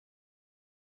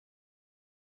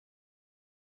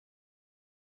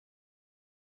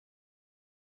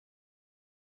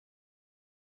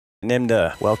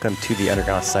Nimda, welcome to the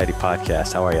Underground Society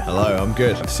podcast. How are you? Hello, I'm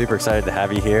good. I'm super excited to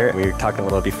have you here. We were talking a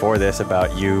little before this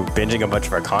about you binging a bunch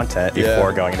of our content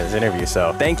before going into this interview.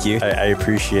 So thank you. I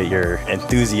appreciate your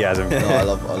enthusiasm. No, I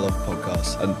love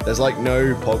podcasts. And there's like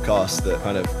no podcast that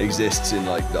kind of exists in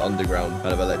like the underground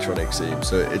kind of electronic scene.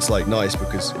 So it's like nice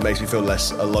because it makes me feel less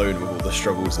alone with all the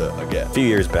struggles that I get. A few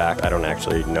years back, I don't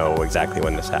actually know exactly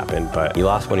when this happened, but you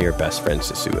lost one of your best friends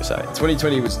to suicide.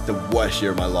 2020 was the worst year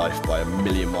of my life by a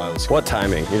million miles. What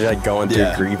timing? You're like going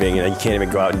through grieving and you can't even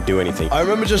go out and do anything. I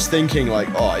remember just thinking like,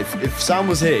 oh, if Sam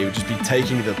was here, he would just be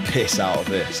taking the piss out of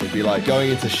this. He'd be like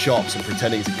going into shops and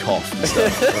pretending to cough and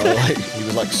stuff. Like, he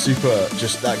was like super,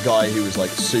 just that guy who was like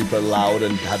super loud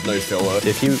and had no filter.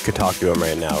 If you could talk to him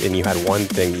right now and you had one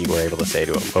thing you were able to say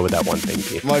to him, what would that one thing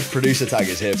be? My producer tag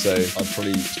is here, so I'd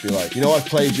probably just be like, you know, I've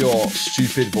played your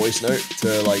stupid voice note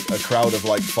to like a crowd of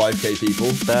like 5K people.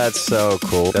 That's so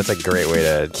cool. That's a great way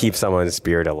to keep someone's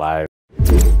spirit alive.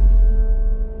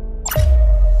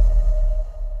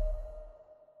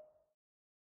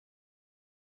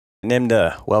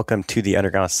 Nimda, welcome to the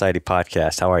Underground Society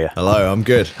podcast. How are you? Hello, I'm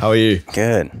good. How are you?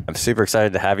 Good. I'm super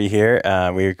excited to have you here.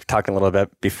 We were talking a little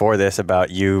bit before this about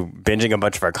you binging a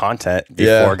bunch of our content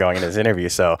before going into this interview.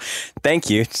 So thank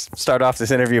you. Start off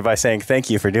this interview by saying thank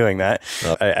you for doing that.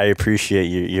 I appreciate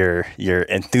your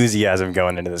enthusiasm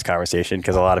going into this conversation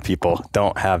because a lot of people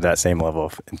don't have that same level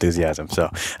of enthusiasm. So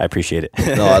I appreciate it.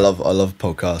 No, I love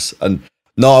podcasts. And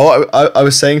no, I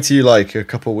was saying to you like a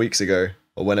couple of weeks ago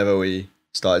or whenever we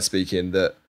started speaking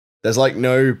that there's like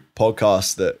no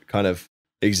podcast that kind of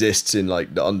exists in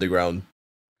like the underground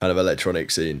kind of electronic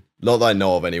scene. Not that I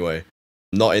know of anyway.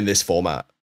 Not in this format.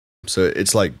 So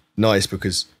it's like nice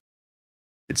because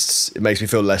it makes me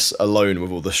feel less alone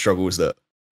with all the struggles that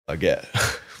I get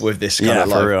with this kind of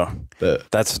life. Yeah, for real. But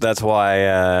that's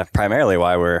why primarily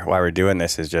why we're doing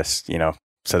this is just, you know,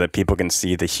 so that people can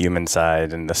see the human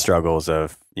side and the struggles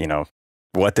of, you know,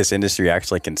 what this industry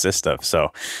actually consists of.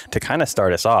 So to kind of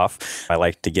start us off, I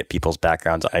like to get people's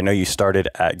backgrounds. I know you started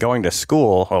at going to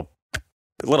school, well,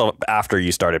 a little after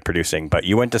you started producing, but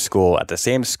you went to school at the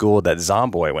same school that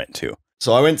Zomboy went to.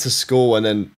 So I went to school and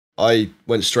then I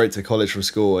went straight to college from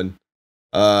school. And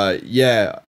I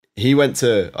went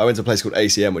to a place called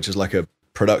ACM, which is like a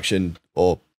production,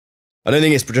 or I don't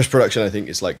think it's just production. I think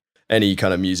it's like any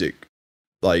kind of music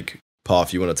like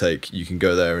path you want to take, you can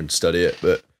go there and study it.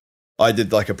 But I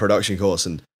did like a production course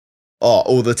and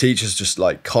all the teachers just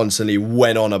like constantly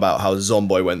went on about how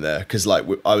Zomboy went there. Cause like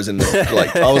I was in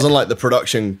the, I was on like the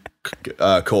production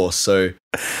course. So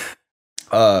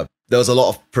there was a lot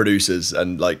of producers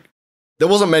and like, there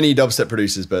wasn't many dubstep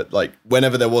producers, but like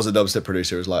whenever there was a dubstep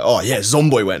producer, it was like, oh yeah,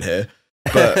 Zomboy went here.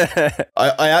 But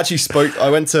I actually I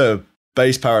went to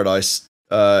Bass Paradise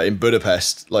in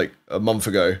Budapest like a month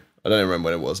ago. I don't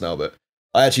remember when it was now, but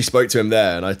I actually spoke to him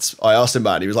there and I asked him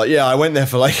about it. He was like, yeah, I went there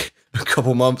for like a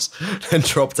couple months and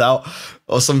dropped out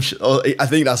or I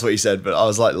think that's what he said, but I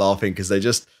was like laughing because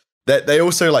they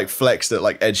also like flexed that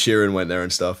like Ed Sheeran went there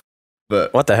and stuff.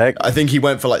 But what the heck? I think he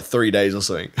went for like 3 days or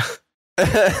something.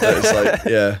 It's like,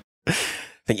 yeah. I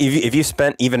think if you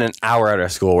spent even an hour out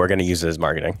of school, we're going to use it as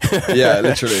marketing. Yeah,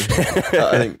 literally.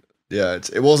 I think, yeah,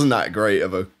 it wasn't that great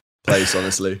of a place,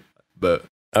 honestly, but.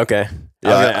 Okay. Yeah,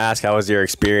 I was going to ask, how was your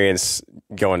experience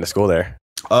going to school there?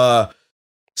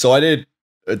 So I did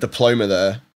a diploma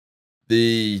there.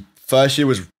 The first year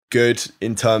was good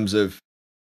in terms of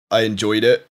I enjoyed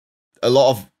it. A lot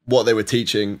of what they were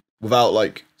teaching, without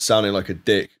like sounding like a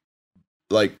dick,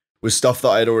 like was stuff that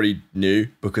I had already knew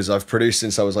because I've produced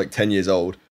since I was like 10 years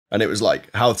old. And it was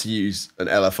like how to use an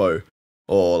LFO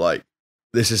or like,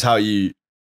 this is how you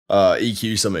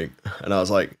EQ something. And I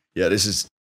was like, yeah, this is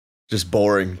just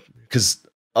boring because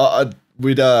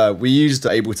we used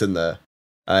Ableton there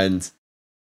and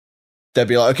they'd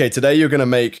be like, okay, today you're going to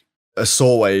make a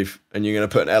saw wave and you're going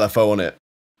to put an LFO on it.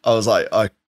 I was like,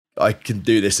 I can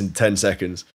do this in 10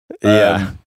 seconds.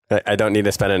 Yeah. I don't need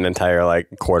to spend an entire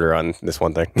like quarter on this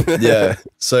one thing. Yeah.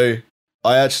 So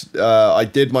I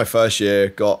did my first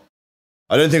year,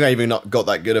 I don't think I even got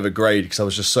that good of a grade because I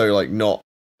was just so like not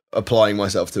applying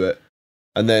myself to it.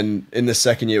 And then in the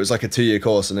second year, it was like a 2-year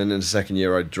course. And then in the second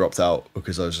year, I dropped out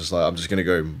because I was just like, I'm just going to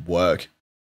go work.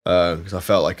 Because I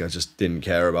felt like I just didn't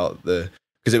care about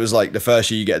because it was like the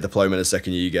first year you get a diploma and the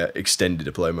second year you get extended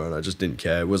diploma. And I just didn't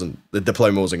care. The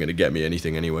diploma wasn't going to get me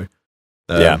anything anyway.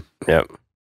 Yeah.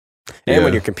 And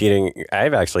when you're competing,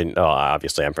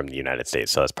 obviously I'm from the United States,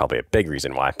 so that's probably a big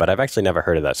reason why, but I've actually never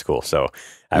heard of that school. So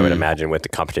I would imagine with the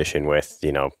competition with,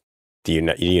 you know,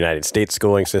 the United States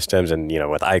schooling systems, and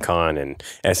with Icon and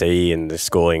SAE and the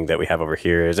schooling that we have over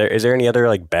here. Is there any other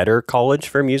like better college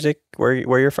for music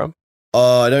where you're from?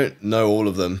 I don't know all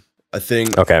of them. I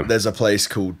think Okay. there's a place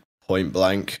called Point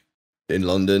Blank in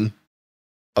London.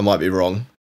 I might be wrong.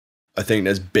 I think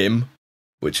there's BIM,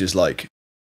 which is like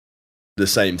the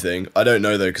same thing. I don't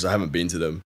know though because I haven't been to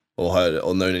them or heard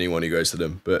or known anyone who goes to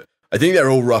them. But I think they're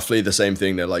all roughly the same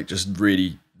thing. They're like just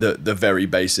really the very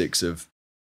basics of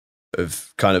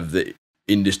kind of the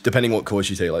industry, depending what course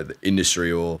you take, like the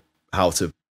industry or how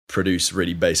to produce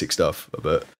really basic stuff.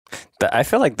 But I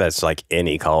feel like that's like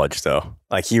any college though.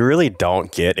 Like you really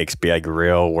don't get like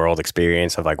real world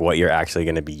experience of like what you're actually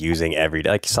going to be using every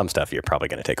day. Like some stuff you're probably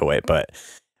going to take away, but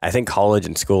I think college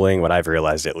and schooling, what I've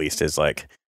realized at least, is like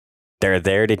they're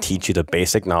there to teach you the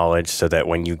basic knowledge so that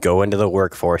when you go into the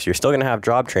workforce, you're still going to have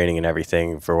job training and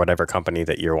everything for whatever company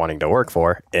that you're wanting to work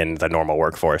for in the normal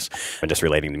workforce. I'm just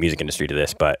relating the music industry to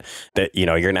this, but that,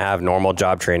 you're going to have normal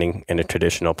job training in a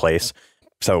traditional place.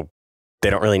 So they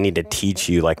don't really need to teach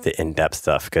you like the in-depth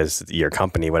stuff because your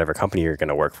company, whatever company you're going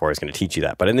to work for, is going to teach you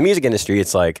that. But in the music industry,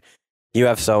 it's like, you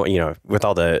have with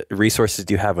all the resources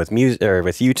you have with music or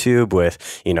with YouTube, with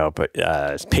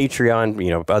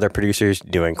Patreon, other producers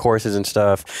doing courses and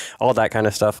stuff, all that kind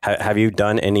of stuff. Have you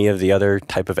done any of the other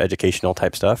type of educational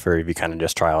type stuff, or have you kind of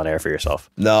just trial and error for yourself?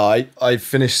 No, I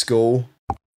finished school,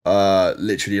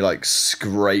 literally like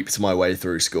scraped my way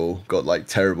through school, got like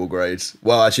terrible grades.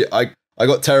 Well, actually, I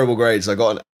got terrible grades. I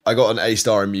got an A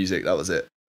star in music. That was it,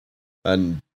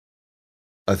 and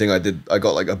I think I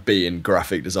got like a B in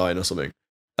graphic design or something.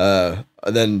 And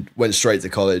then went straight to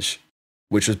college,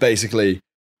 which was basically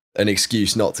an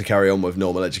excuse not to carry on with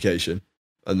normal education.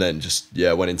 And then just,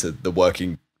 went into the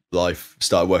working life,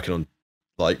 started working on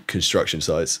like construction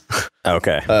sites.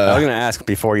 Okay. I was going to ask,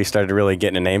 before you started really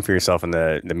getting a name for yourself in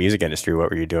the music industry,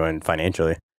 what were you doing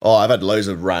financially? Oh, I've had loads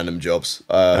of random jobs.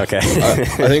 Okay.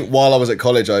 I think while I was at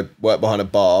college, I worked behind a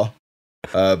bar,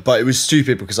 but it was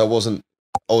stupid because I wasn't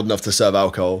old enough to serve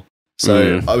alcohol,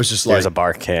 so I was just like, there's a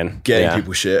bar can getting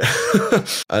people shit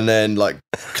and then like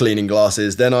cleaning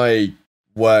glasses. Then I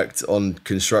worked on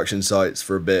construction sites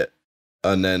for a bit,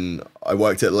 and then I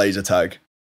worked at laser tag,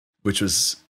 which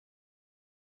was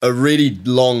a really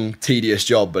long, tedious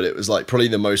job, but it was like probably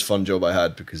the most fun job I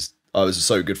had because I was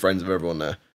so good friends with everyone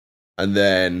there. And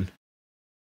then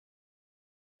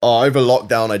over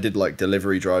lockdown I did like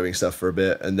delivery driving stuff for a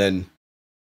bit, and then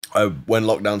when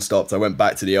lockdown stopped, I went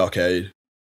back to the arcade,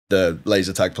 the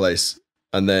laser tag place,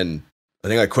 and then I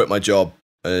think I quit my job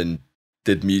and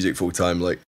did music full time,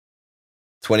 like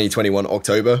 2021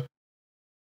 October.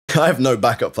 I have no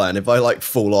backup plan. If I like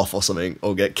fall off or something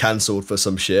or get cancelled for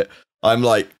some shit, I'm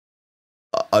like,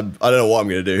 I don't know what I'm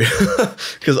gonna do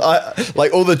because I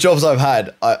like all the jobs I've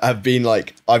had. I've been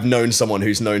like, I've known someone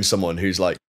who's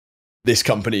like, this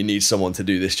company needs someone to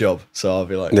do this job, so I'll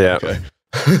be like, okay.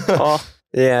 Oh.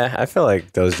 Yeah, I feel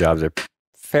like those jobs are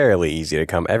fairly easy to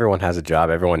come. Everyone has a job.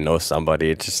 Everyone knows somebody.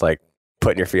 It's just like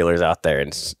putting your feelers out there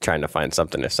and trying to find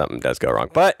something if something does go wrong.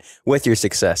 But with your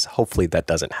success, hopefully that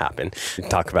doesn't happen. We'll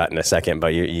talk about it in a second,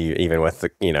 but you even with the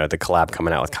collab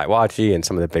coming out with Kaiwachi and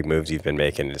some of the big moves you've been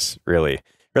making is really,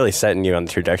 really setting you on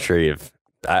the trajectory of,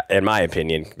 in my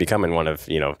opinion, becoming one of,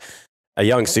 a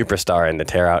young superstar in the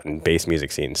tear out and bass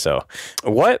music scene. So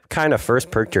what kind of first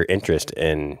perked your interest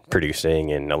in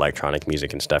producing and electronic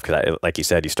music and stuff? Because like you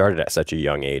said, you started at such a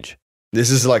young age. This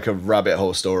is like a rabbit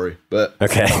hole story, but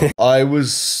okay. I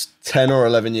was 10 or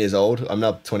 11 years old. I'm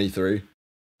now 23.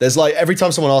 There's like, every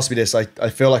time someone asks me this, I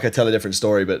feel like I tell a different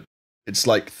story, but it's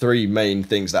like three main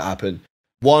things that happened.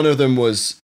 One of them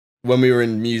was when we were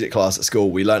in music class at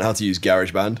school, we learned how to use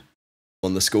GarageBand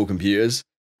on the school computers.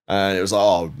 And it was like,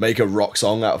 oh, make a rock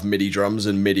song out of MIDI drums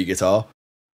and MIDI guitar.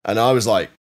 And I was like,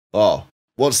 oh,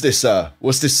 what's this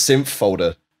synth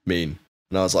folder mean?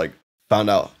 And I was like, found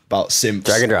out about synths.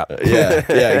 Drag and drop.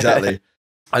 Yeah, exactly.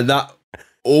 And that,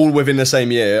 all within the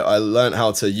same year, I learned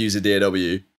how to use a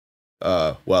DAW,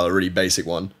 a really basic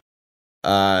one.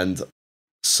 And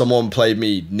someone played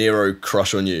me Nero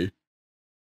Crush on You.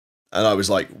 And I was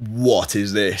like, what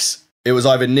is this? It was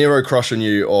either Nero Crush on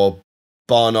You or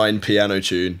Bar 9 piano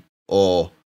tune,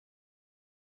 or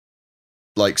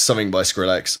like something by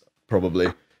Skrillex,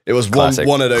 probably. It was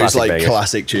one of those like bangers.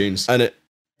 Classic tunes. And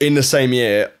in the same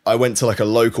year, I went to like a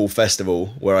local festival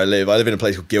where I live. I live in a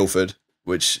place called Guildford,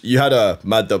 which you had a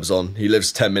Mad Dubs on. He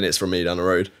lives 10 minutes from me down the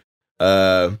road.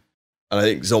 And I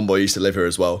think Zomboy used to live here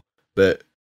as well. But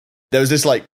there was this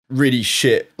like really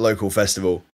shit local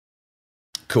festival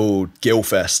called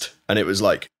Guildfest. And it was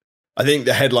like, I think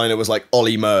the headliner was like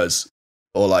Ollie Murs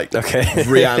or like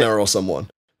Rihanna or someone.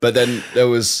 But then there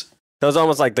was That was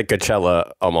almost like the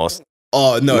Coachella, almost.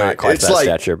 Oh no, Not quite it's that like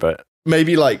stature, but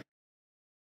maybe like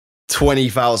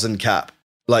 20,000 cap.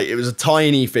 Like it was a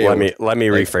tiny field. let me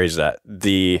rephrase that.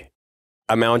 The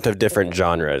amount of different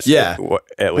genres, Yeah.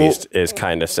 at least, is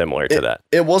kind of similar to that.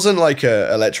 It wasn't like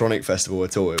a electronic festival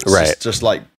at all. It was Right. just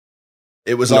like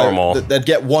it was Normal. Like, they'd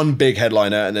get one big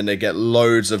headliner and then they'd get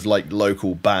loads of like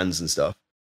local bands and stuff.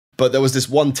 But there was this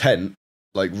one tent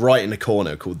like right in the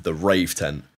corner called the Rave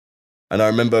Tent. And I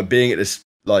remember being at this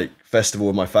like festival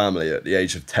with my family at the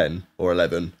age of 10 or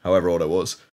 11, however old I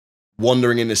was,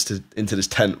 wandering into this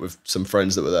tent with some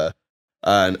friends that were there.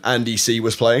 And Andy C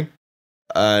was playing.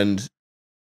 And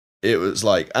it was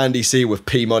like Andy C with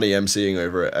P Money emceeing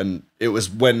over it. And it was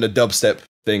when the dubstep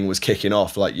thing was kicking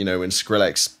off, like, you know, when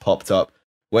Skrillex popped up,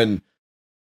 when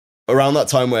around that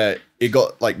time where it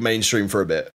got like mainstream for a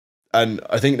bit. And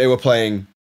I think they were playing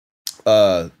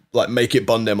like Make It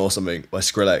Bundem or something by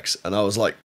Skrillex. And I was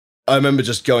like, I remember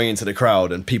just going into the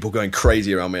crowd and people going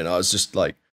crazy around me. And I was just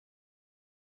like,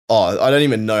 oh, I don't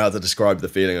even know how to describe the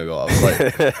feeling I got.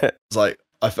 I was like,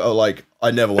 I felt like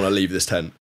I never want to leave this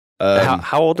tent.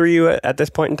 How old were you at this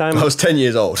point in time? I was 10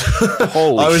 years old.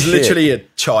 Holy I was shit. literally a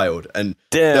child. And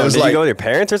Damn, there was did like, you go with your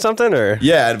parents or something? Or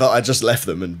yeah, but I just left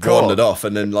them and wandered off.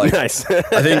 And then like, nice.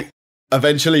 I think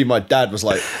eventually my dad was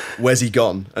like, where's he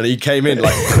gone? And he came in,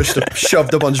 like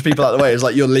shoved a bunch of people out of the way. It's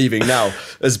like, you're leaving now.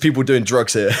 There's people doing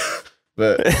drugs here.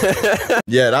 But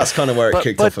yeah, that's kind of where it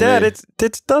kicked off for Dad, me. it's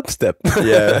dubstep.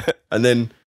 Yeah. And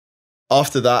then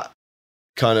after that,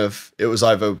 kind of, it was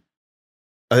either,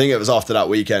 I think it was after that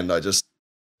weekend, I just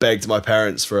begged my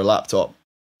parents for a laptop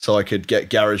so I could get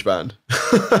GarageBand.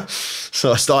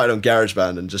 So I started on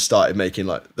GarageBand and just started making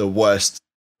like the worst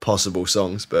possible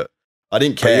songs, but I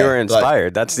didn't care. But you were inspired.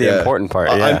 Like, that's the important part.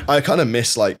 Yeah. I kind of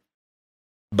miss like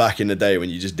back in the day when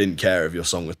you just didn't care if your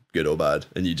song was good or bad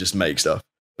and you just make stuff.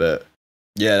 But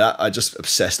yeah, I just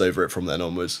obsessed over it from then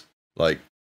onwards. Like,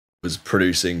 was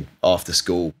producing after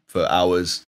school for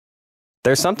hours.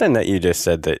 There's something that you just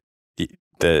said that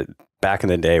the back in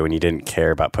the day when you didn't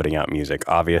care about putting out music.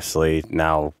 Obviously,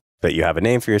 now that you have a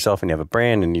name for yourself and you have a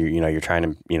brand and you're trying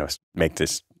to make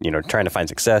this, trying to find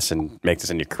success and make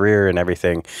this in your career and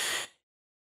everything.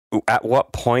 At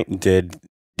what point did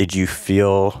you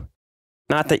feel,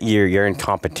 not that you're in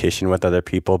competition with other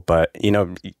people, but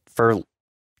for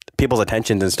people's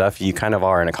attentions and stuff, you kind of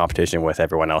are in a competition with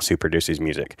everyone else who produces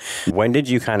music. When did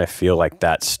you kind of feel like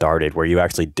that started, where you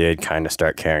actually did kind of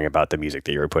start caring about the music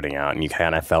that you were putting out and you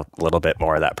kind of felt a little bit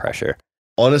more of that pressure?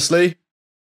 Honestly,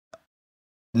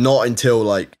 not until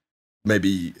like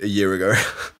maybe a year ago.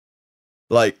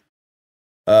 Like,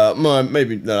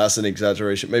 maybe, no, that's an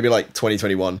exaggeration. Maybe like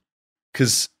 2021.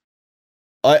 Because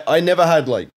I never had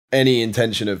like any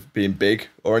intention of being big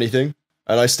or anything.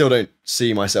 And I still don't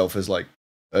see myself as like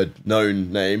a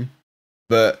known name,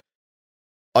 but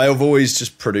I have always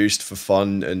just produced for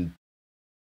fun and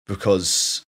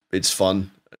because it's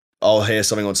fun. I'll hear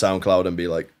something on SoundCloud and be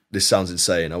like, this sounds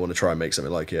insane. I want to try and make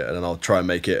something like it. And then I'll try and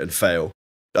make it and fail.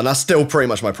 And that's still pretty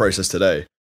much my process today.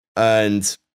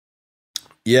 And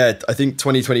yeah, I think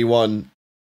 2021,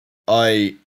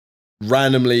 I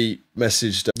randomly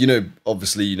messaged,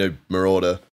 obviously,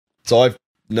 Marauder. So I've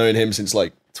known him since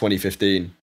like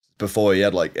 2015. Before he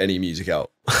had like any music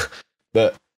out.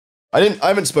 But I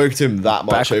haven't spoken to him that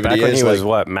much over the years. When he was like,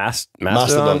 what,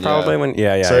 Mastodon probably?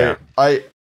 Yeah. So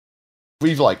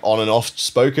we've like on and off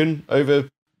spoken over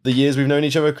the years we've known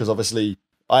each other, because obviously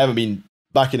I haven't been,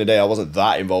 back in the day I wasn't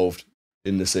that involved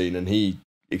in the scene and he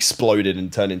exploded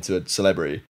and turned into a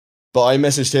celebrity. But I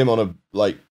messaged him on a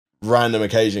like random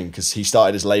occasion because he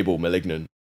started his label Malignant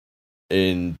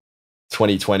in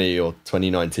 2020 or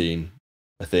 2019,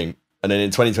 I think. And then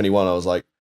in 2021, I was like,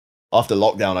 after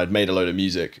lockdown, I'd made a load of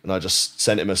music and I just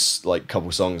sent him a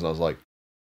couple songs and I was like,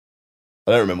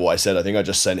 I don't remember what I said. I think I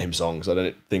just sent him songs. I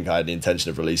don't think I had the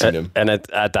intention of releasing them. And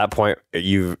at that point,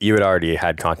 you had already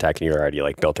had contact and you already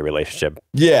like built a relationship.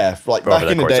 Yeah, like back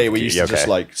in the day, we used to just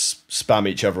like spam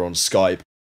each other on Skype.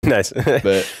 Nice.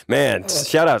 But man,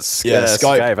 shout out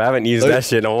Skype. I haven't used that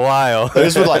shit in a while.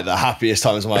 Those were like the happiest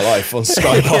times of my life on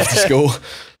Skype after school.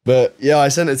 But yeah, I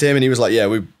sent it to him and he was like, yeah,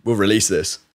 we'll release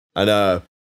this. And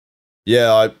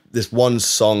this one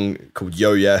song called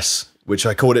Yo Yes, which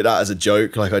I called it that as a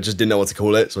joke. Like I just didn't know what to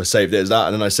call it. So I saved it as that.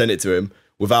 And then I sent it to him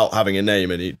without having a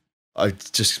name. And I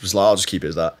just was like, I'll just keep it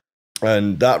as that.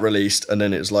 And that released. And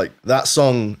then it was like, that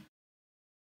song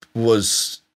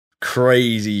was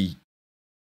crazy.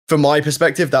 From my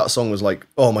perspective, that song was like,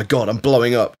 oh my God, I'm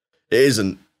blowing up. It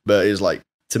isn't, but it was like,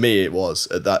 to me, it was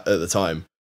at the time.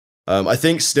 I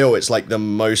think still it's like the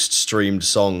most streamed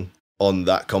song on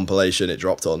that compilation it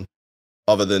dropped on.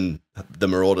 other than the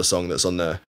Marauder song that's on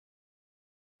there,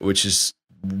 which is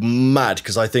mad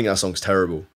because I think that song's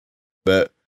terrible.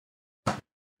 But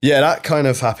yeah, that kind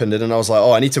of happened, and then I was like,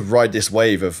 oh, I need to ride this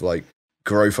wave of like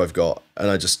growth I've got, and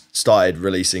I just started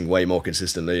releasing way more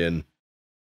consistently and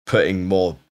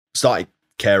started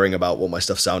caring about what my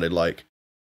stuff sounded like.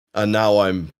 And now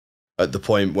I'm at the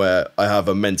point where I have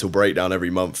a mental breakdown every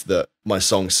month that my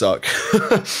songs suck.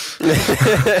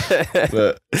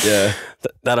 But yeah,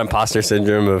 that imposter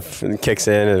syndrome kicks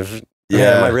in of,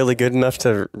 yeah, am I really good enough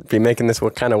to be making this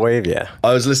what kind of wave? Yeah.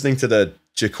 I was listening to the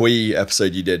Jaqui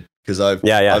episode you did because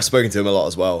I've spoken to him a lot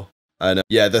as well. And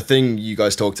yeah, the thing you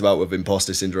guys talked about with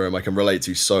imposter syndrome, I can relate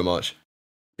to so much.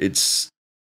 It's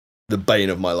the bane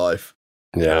of my life.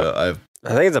 Yeah. I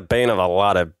think it's a bane of a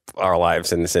lot of our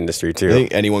lives in this industry too. I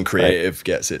think anyone creative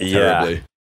gets it terribly.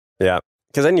 Yeah.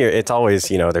 Because then it's always,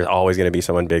 there's always going to be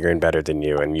someone bigger and better than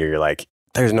you. And you're like,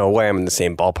 there's no way I'm in the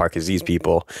same ballpark as these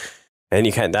people. And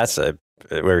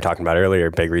we were talking about earlier,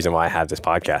 a big reason why I have this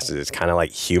podcast is it's kind of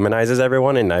like humanizes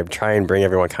everyone. And I try and bring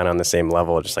everyone kind of on the same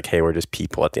level. Just like, hey, we're just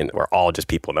people at the end. We're all just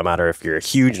people, no matter if you're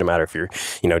huge, no matter if you're,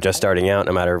 just starting out,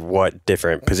 no matter what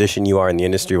different position you are in the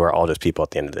industry, we're all just people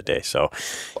at the end of the day. So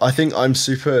I think I'm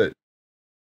super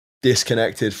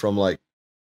disconnected from like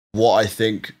what I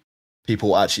think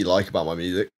people actually like about my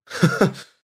music.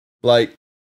 Like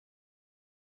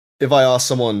if I ask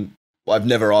someone, I've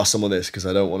never asked someone this because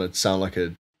I don't want to sound like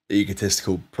a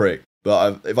egotistical prick,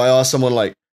 but if I ask someone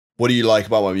like, what do you like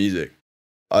about my music?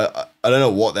 I don't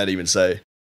know what they'd even say.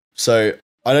 So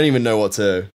I don't even know what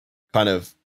to I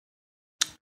don't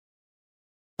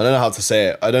know how to say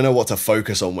it. I don't know what to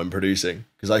focus on when producing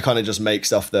because I kind of just make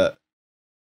stuff that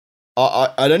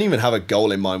I don't even have a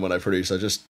goal in mind when I produce. I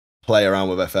just play around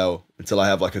with FL until I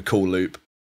have like a cool loop,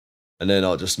 and then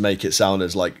I'll just make it sound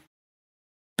as like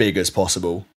big as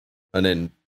possible and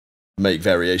then make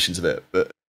variations of it.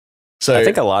 But so I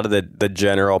think a lot of the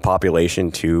general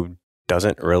population too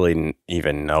doesn't really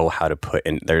even know how to put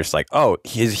in. There's like, oh,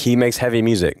 he makes heavy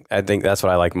music. I think that's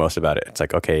what I like most about it. It's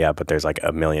like, okay, yeah, but there's like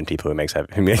a million people who make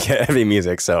heavy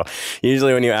music. So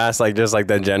usually when you ask like just like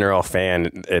the general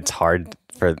fan, it's hard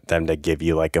for them to give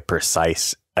you like a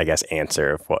precise, I guess,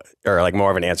 answer of what, or like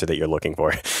more of an answer that you're looking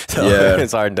for. So yeah,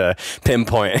 it's hard to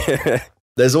pinpoint.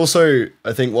 There's also,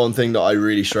 I think one thing that I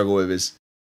really struggle with is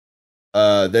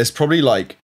there's probably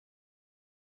like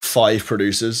 5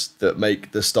 producers that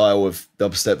make the style of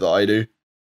dubstep that I do.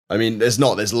 I mean, there's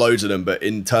loads of them, but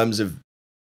in terms of,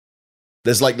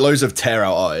 there's like loads of tear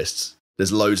out artists.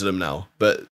 There's loads of them now.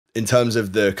 But in terms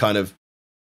of the kind of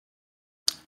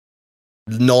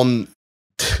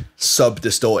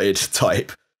sub-distorted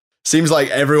type, seems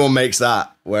like everyone makes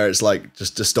that, where it's like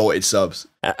just distorted subs.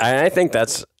 I think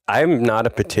I'm not a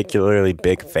particularly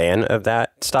big fan of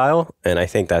that style. And I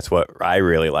think that's what I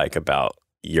really like about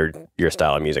your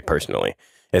style of music personally,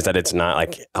 is that it's not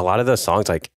like a lot of those songs,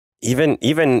 like even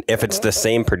if it's the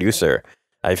same producer,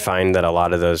 I find that a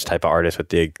lot of those type of artists with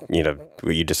the,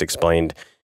 what you just explained,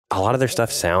 a lot of their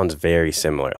stuff sounds very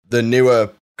similar. The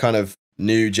newer kind of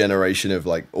new generation of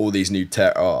like all these new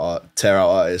tear out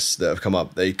artists that have come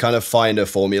up, they kind of find a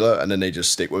formula and then they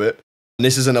just stick with it. And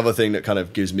this is another thing that kind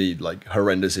of gives me like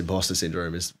horrendous imposter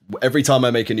syndrome, is every time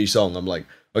I make a new song, I'm like,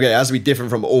 okay, it has to be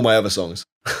different from all my other songs.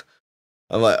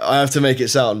 I'm like, I have to make it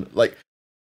sound like,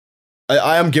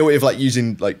 I am guilty of like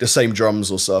using like the same drums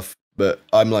or stuff, but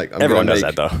I'm like, everyone does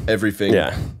that though. Everything.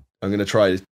 Yeah. I'm going to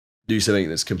try to do something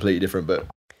that's completely different. But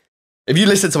if you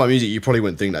listen to my music, you probably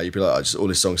wouldn't think that. You'd be like, all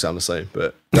these songs sound the same.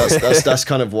 But that's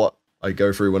kind of what I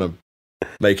go through when I'm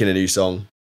making a new song.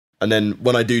 And then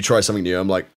when I do try something new, I'm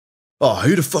like, oh,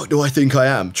 who the fuck do I think I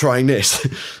am trying this?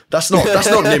 that's not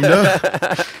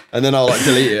Nimda. And then I'll like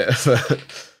delete it.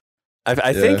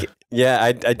 I think, yeah,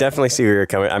 I definitely see where you're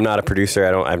coming. I'm not a producer.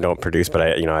 I don't produce, but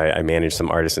I manage some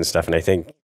artists and stuff. And I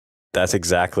think that's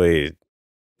exactly,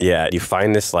 yeah, you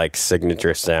find this like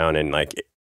signature sound, and like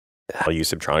I'll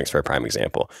use Subtronics for a prime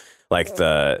example. Like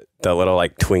the little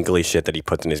like twinkly shit that he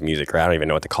puts in his music, or I don't even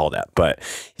know what to call that, but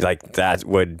like that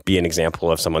would be an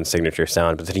example of someone's signature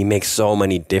sound. But that he makes so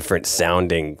many different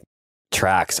sounding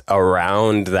tracks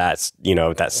around that,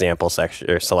 that sample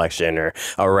section or selection, or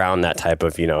around that type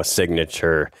of,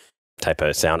 signature type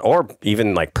of sound, or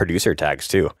even like producer tags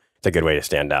too. It's a good way to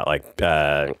stand out. Like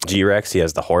G-Rex, he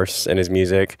has the horse in his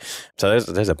music. So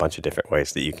there's a bunch of different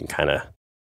ways that you can kind of,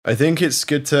 I think it's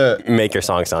good to make your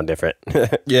song sound different.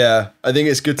 Yeah, I think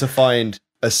it's good to find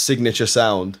a signature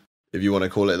sound, if you want to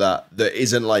call it that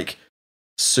isn't like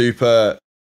super.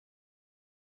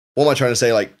 What am I trying to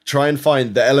say? Like, try and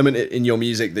find the element in your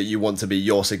music that you want to be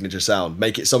your signature sound.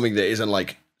 Make it something that isn't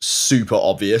like super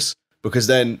obvious, because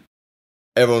then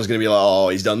everyone's going to be like, oh,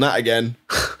 he's done that again.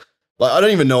 Like, I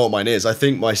don't even know what mine is. I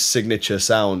think my signature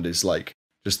sound is like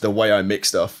just the way I mix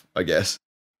stuff, I guess.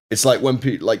 It's like when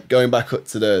people, like going back up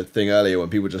to the thing earlier, when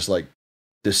people just like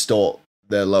distort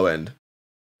their low end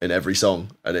in every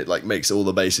song and it like makes all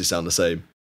the basses sound the same.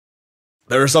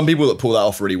 There are some people that pull that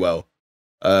off really well.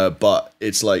 But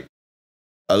it's like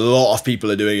a lot of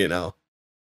people are doing it now.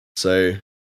 So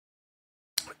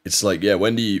it's like, yeah,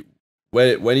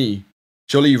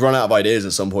 surely you run out of ideas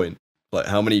at some point. Like,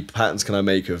 how many patterns can I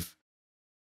make of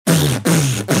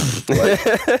like,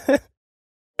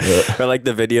 or like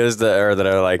the videos that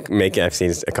are like making, I've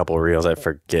seen a couple of reels, I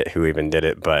forget who even did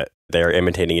it, but they're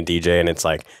imitating a DJ and it's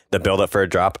like the build up for a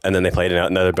drop and then they played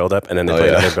another build up and then they played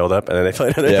another build up and then they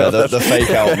played another build up. The fake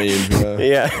out meme.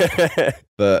 Yeah.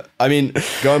 But I mean,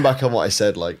 going back on what I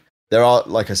said, like there are,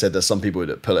 like I said, there's some people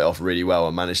that pull it off really well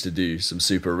and manage to do some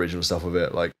super original stuff with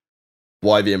it. Like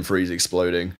YBM3 is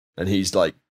exploding and he's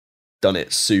like done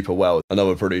it super well.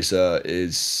 Another producer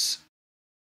is,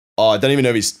 I don't even know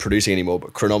if he's producing anymore,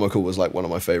 but Chronomical was like one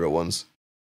of my favorite ones.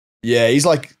 Yeah, he's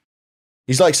like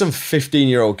some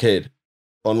 15-year-old kid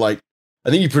on like, I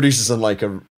think he produces on like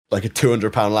a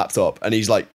 £200 laptop and he's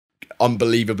like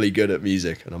unbelievably good at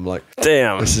music. And I'm like,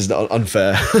 damn, this is not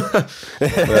unfair.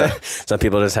 Some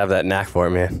people just have that knack for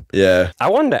it, man. Yeah. I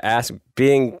wanted to ask,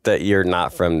 being that you're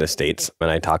not from the States, and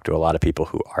I talk to a lot of people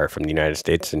who are from the United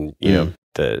States and, you know,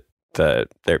 they're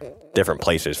different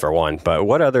places for one, but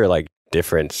what other like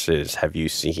differences have you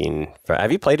seen?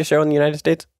 Have you played a show in the United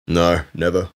States? No,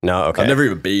 never. No, okay. I've never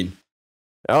even been.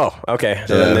 Oh, okay.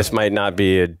 So then this might not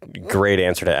be a great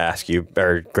answer to ask you,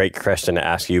 or great question to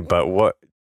ask you, but what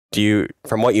do you,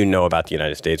 from what you know about the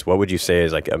United States, what would you say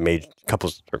is like a major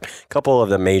couple of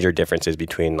the major differences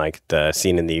between like the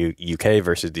scene in the UK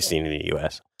versus the scene in the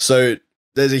US? So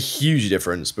there's a huge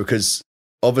difference because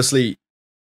obviously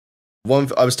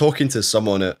I was talking to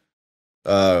someone at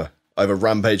either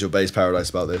Rampage or Bass Paradise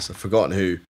about this. I've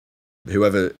forgotten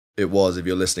whoever it was. If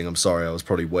you're listening, I'm sorry. I was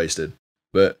probably wasted.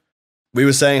 But we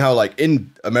were saying how like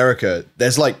in America,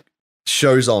 there's like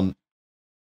shows on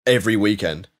every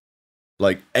weekend.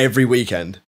 Like every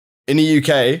weekend. In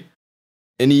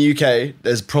the UK,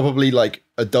 there's probably like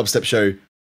a dubstep show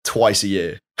twice a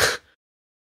year.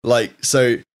 Like,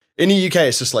 so in the UK,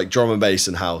 it's just like drum and bass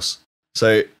and house.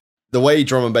 So the way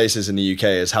drum and bass is in the UK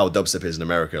is how dubstep is in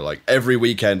America. Like every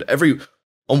weekend, on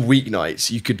weeknights,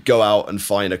 you could go out and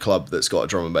find a club that's got a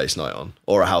drum and bass night on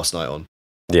or a house night on.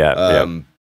 Yeah.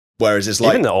 Whereas it's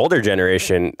like even the older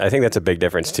generation, I think that's a big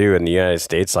difference too. In the United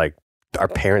States, like our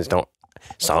parents don't.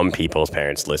 Some people's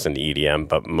parents listen to EDM,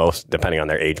 but most, depending on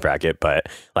their age bracket. But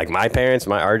like my parents,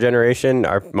 our generation,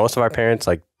 most of our parents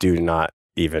like do not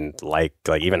even like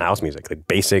even house music, like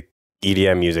basic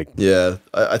EDM music. Yeah,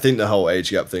 I think the whole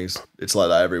age gap things, it's like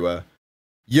that everywhere.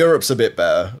 Europe's a bit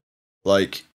better.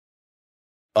 Like,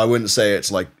 I wouldn't say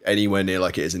it's like anywhere near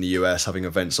like it is in the US, having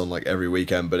events on like every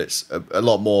weekend, but it's a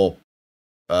lot more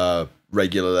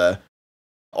regular there.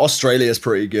 Australia's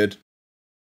pretty good.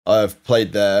 I've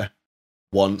played there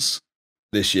once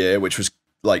this year, which was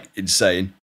like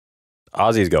insane.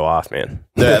 Aussies go off, man.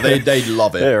 Yeah, they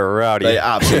love it. They're rowdy. They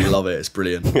absolutely love it. It's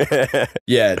brilliant.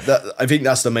 Yeah, I think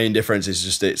that's the main difference. Is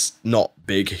just it's not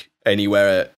big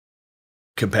anywhere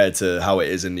compared to how it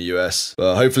is in the US.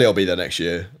 But hopefully, I'll be there next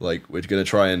year. Like we're gonna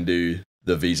try and do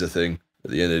the visa thing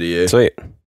at the end of the year. Sweet,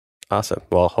 awesome.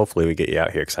 Well, hopefully we get you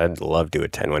out here because I'd love to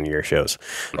attend one of your shows.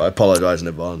 I apologize in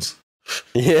advance.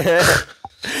 Yeah.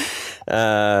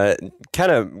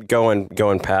 Kind of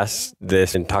going past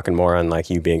this and talking more on like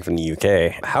you being from the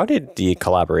UK. How did the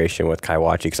collaboration with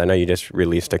Kaiwachi? Because I know you just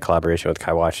released a collaboration with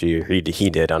Kaiwachi. He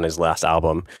did on his last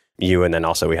album. You and then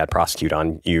also we had Prosecute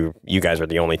on. You guys were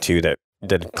the only two that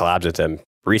did collabs with him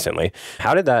recently.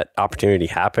 How did that opportunity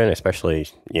happen? Especially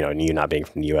you not being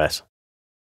from the US.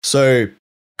 So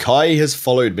Kai has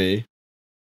followed me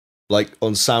like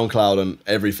on SoundCloud and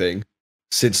everything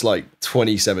since like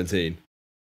 2017.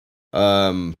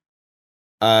 And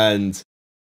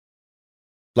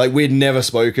like we'd never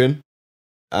spoken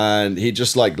and he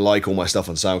just like all my stuff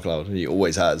on SoundCloud and he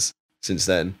always has since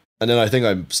then. And then I think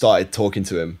I started talking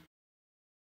to him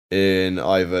in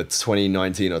either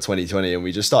 2019 or 2020 and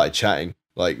we just started chatting.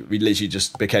 Like we literally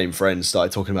just became friends,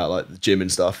 started talking about like the gym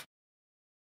and stuff.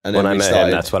 And then when I met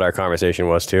him, that's what our conversation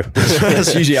was too.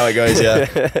 That's usually how it goes,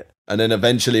 yeah. And then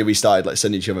eventually we started like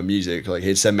sending each other music. Like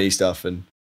he'd send me stuff and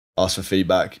ask for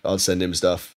feedback. I'd send him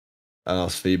stuff and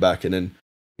ask for feedback. And then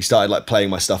he started like playing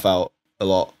my stuff out a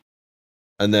lot.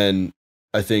 And then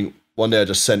I think one day I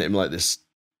just sent him like this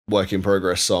work in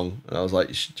progress song. And I was like,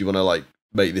 do you want to like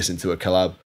make this into a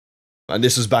collab? And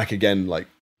this was back again, like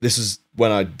this is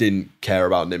when I didn't care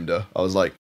about Nimda. I was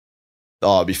like,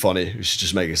 oh, it'd be funny. We should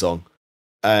just make a song.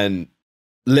 And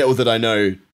little did I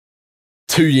know,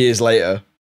 2 years later,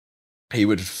 he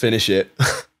would finish it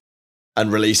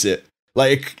and release it.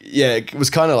 Like, yeah, it was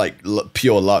kind of like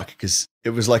pure luck because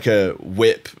it was like a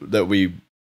whip that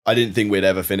I didn't think we'd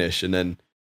ever finish. And then,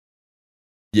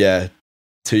 yeah,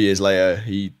 2 years later,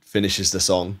 he finishes the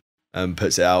song and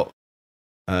puts it out.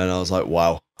 And I was like,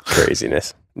 wow.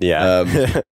 Craziness.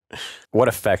 Yeah. What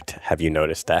effect have you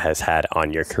noticed that has had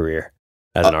on your career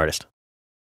as an artist?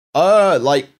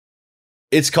 Like,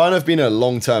 it's kind of been a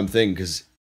long-term thing because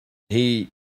he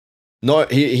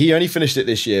only finished it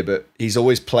this year, but he's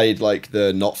always played like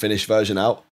the not finished version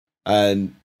out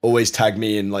and always tagged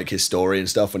me in like his story and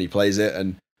stuff when he plays it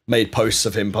and made posts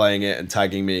of him playing it and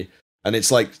tagging me. And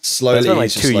it's like slowly. It's been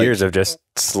like 2 years of just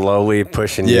slowly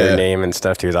pushing your name and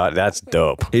stuff to his audience. That's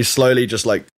dope. He's slowly just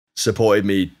like supported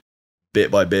me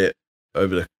bit by bit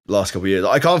over the last couple of years.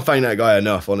 I can't thank that guy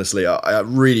enough, honestly. I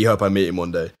really hope I meet him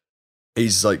one day.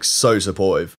 He's like so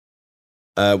supportive.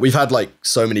 We've had like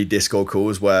so many Discord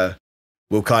calls where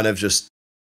we'll kind of just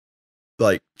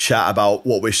like chat about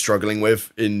what we're struggling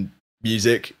with in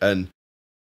music, and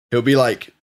he'll be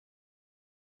like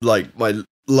my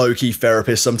low-key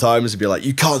therapist sometimes. He'll be like,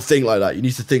 you can't think like that, you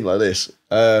need to think like this.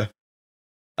 And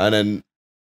then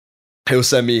he'll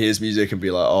send me his music and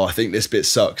be like, oh, I think this bit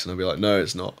sucks. And I'll be like, no,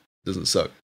 it's not. It doesn't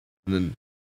suck. And then,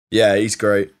 yeah, he's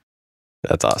great.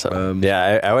 That's awesome.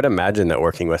 I would imagine that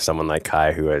working with someone like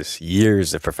Kai, who has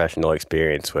years of professional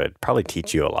experience, would probably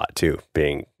teach you a lot too,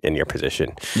 being in your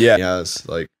position. Yeah, he has.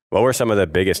 Like, what were some of the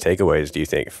biggest takeaways, do you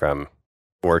think, from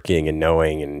working and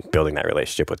knowing and building that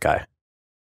relationship with Kai?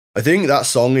 I think that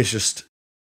song is just,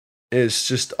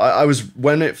 I was,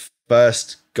 when it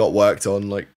first got worked on,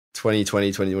 like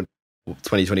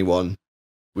 2021,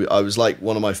 I was like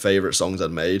one of my favorite songs I'd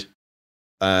made.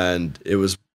 And it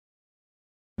was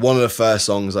one of the first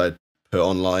songs I put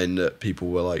online that people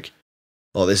were like,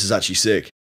 oh, this is actually sick.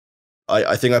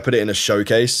 I think I put it in a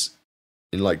showcase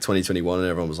in like 2021 and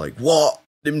everyone was like, what?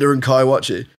 Nimda and Kai watch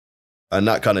it. And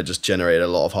that kind of just generated a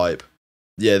lot of hype.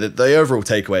 Yeah, the overall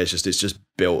takeaway is it's just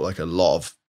built like a lot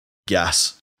of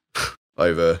gas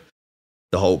over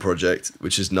the whole project,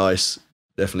 which is nice.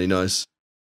 Definitely nice.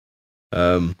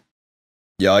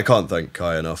 Yeah, I can't thank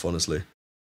Kai enough, honestly.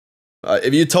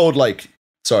 If you told a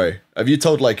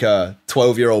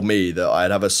 12-year-old me that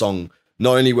I'd have a song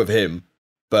not only with him,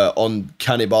 but on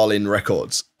Cannibalin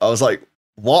Records, I was like,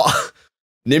 what?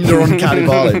 Nimda on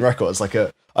Cannibalin Records? Like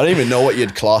I don't even know what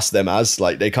you'd class them as.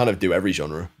 Like they kind of do every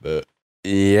genre, but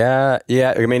yeah.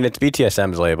 I mean, it's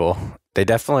BTSM's label. They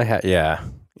definitely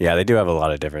they do have a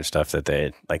lot of different stuff that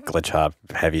they like glitch hop,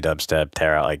 heavy dubstep,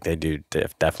 tear out. Like they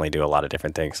definitely do a lot of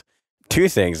different things. Two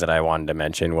things that I wanted to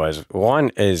mention was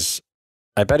one is,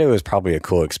 I bet it was probably a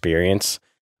cool experience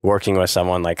working with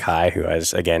someone like Kai, who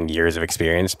has, again, years of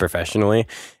experience professionally,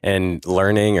 and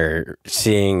learning or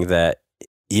seeing that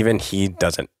even he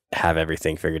doesn't have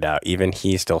everything figured out. Even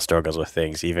he still struggles with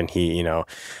things. Even he,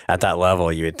 at that level,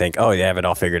 you would think, oh, they have it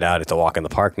all figured out. It's a walk in the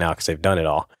park now because they've done it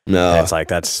all. No. And it's like,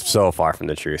 that's so far from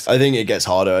the truth. I think it gets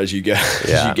harder as you get,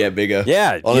 as you get bigger.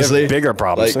 Yeah, honestly. You have bigger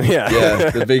problems. Like,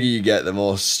 yeah, the bigger you get, the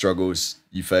more struggles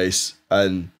you face.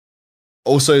 And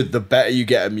also, the better you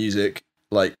get at music,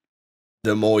 like,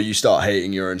 the more you start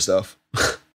hating your own stuff.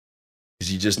 Because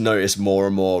you just notice more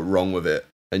and more wrong with it.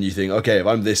 And you think, okay, if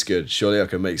I'm this good, surely I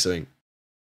can make something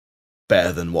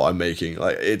better than what I'm making.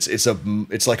 Like it's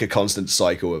like a constant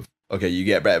cycle of, okay, you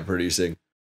get better producing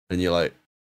and you're like,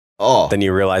 oh. Then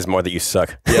you realize more that you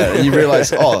suck. Yeah, and you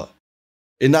realize, oh,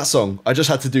 in that song, I just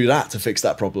had to do that to fix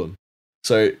that problem.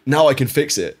 So now I can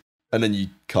fix it. And then you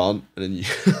can't, and then you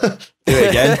do it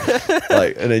again.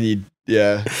 And then you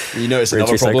notice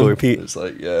another problem. Repeat. It's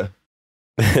like, yeah.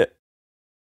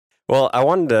 Well, I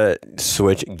wanted to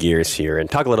switch gears here and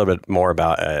talk a little bit more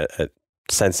about a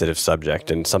sensitive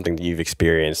subject and something that you've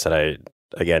experienced that I,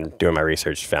 again, doing my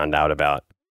research, found out about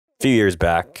a few years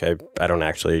back. I don't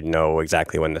actually know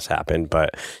exactly when this happened,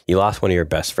 but you lost one of your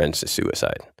best friends to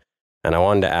suicide. And I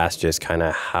wanted to ask just kind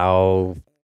of how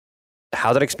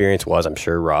that experience was. I'm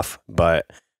sure rough, but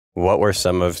what were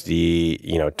some of the,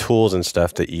 tools and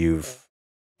stuff that you've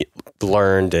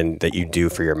learned and that you do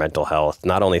for your mental health,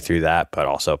 not only through that, but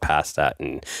also past that?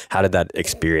 And how did that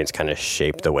experience kind of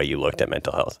shape the way you looked at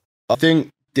mental health? I think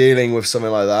dealing with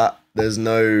something like that, there's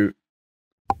no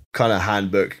kind of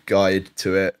handbook guide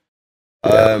to it.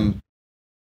 Yeah.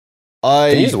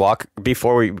 Can you just walk,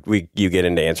 before you get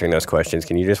into answering those questions,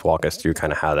 can you just walk us through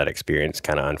kind of how that experience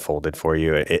kind of unfolded for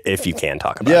you, if you can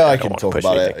talk about it? Yeah, I can talk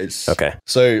about it. Okay.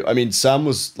 So, I mean, Sam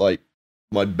was like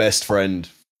my best friend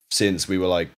since we were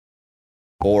like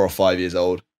 4 or 5 years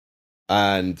old.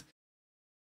 And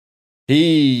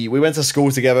we went to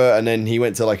school together, and then he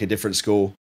went to like a different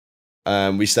school,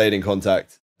 and we stayed in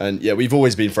contact. And yeah, we've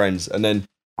always been friends. And then,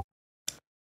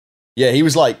 yeah, he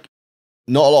was like,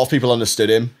 not a lot of people understood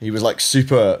him. He was like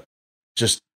super,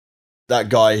 just that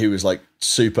guy who was like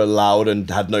super loud and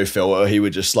had no filter. He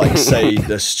would just like say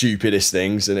the stupidest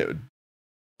things, and it would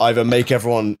either make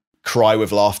everyone cry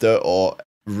with laughter or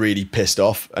really pissed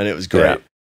off. And it was great.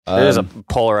 He is a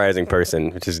polarizing person,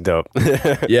 which is dope.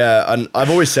 Yeah, and I've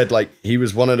always said like he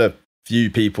was one of the few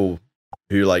people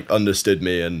who like understood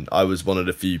me, and I was one of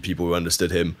the few people who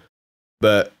understood him.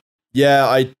 But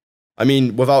yeah, I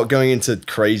mean, without going into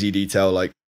crazy detail,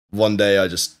 like one day I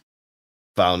just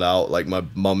found out, like my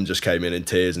mum just came in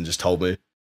tears and just told me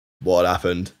what had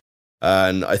happened.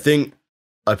 And I think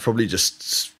I probably just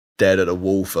stared at a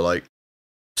wall for like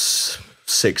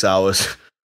 6 hours.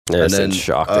 Yeah, and then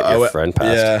shocked that your friend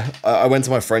passed. Yeah, I went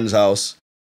to my friend's house,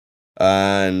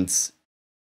 and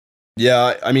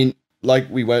yeah, I mean, like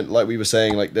we were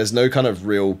saying, like there's no kind of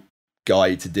real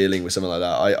guide to dealing with something like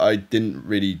that. I didn't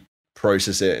really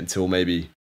process it until maybe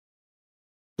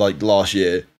like last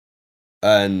year,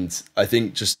 and I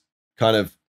think just kind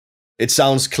of, it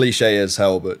sounds cliche as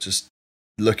hell, but just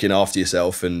looking after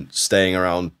yourself and staying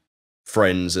around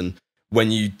friends, and when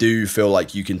you do feel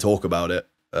like you can talk about it,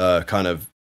 kind of,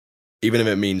 even if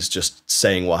it means just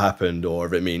saying what happened, or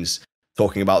if it means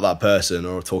talking about that person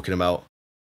or talking about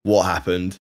what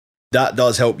happened, that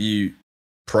does help you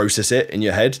process it in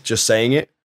your head. Just saying it,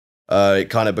 it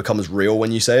kind of becomes real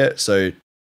when you say it. So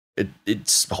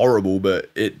it's horrible, but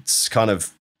it's kind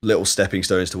of little stepping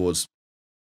stones towards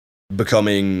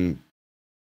becoming,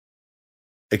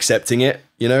 accepting it,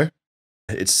 you know?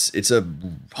 It's a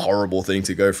horrible thing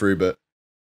to go through, but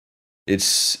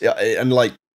and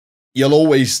like, you'll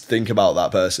always think about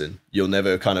that person. You'll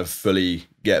never kind of fully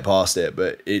get past it,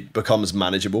 but it becomes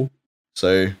manageable.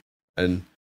 So, and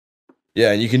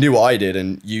yeah, and you can do what I did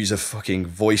and use a fucking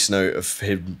voice note of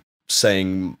him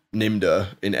saying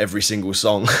Nimda in every single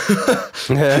song. Oh,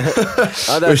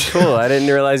 that's cool. I didn't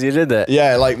realize you did that.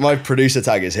 Yeah, like my producer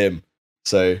tag is him.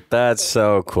 So that's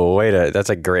so cool. That's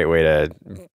a great way to,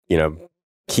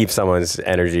 keep someone's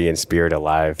energy and spirit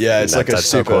alive. Yeah, it's that's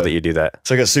so cool that you do that.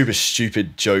 It's like a super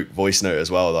stupid joke voice note as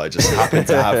well that I just happened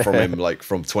to have from him, like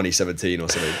from 2017 or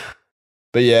something.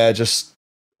 But yeah, just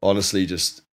honestly,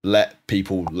 just let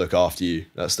people look after you.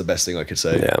 That's the best thing I could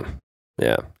say.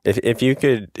 Yeah. If you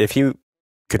could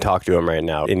talk to him right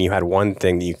now, and you had one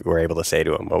thing that you were able to say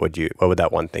to him, what would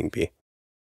that one thing be?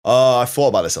 I thought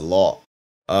about this a lot.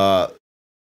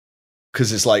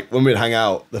 Because it's like when we'd hang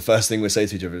out, the first thing we'd say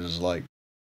to each other is like,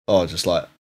 "Oh, just like,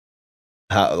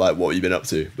 how, like, what have you been up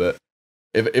to?" But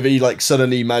if he like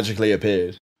suddenly magically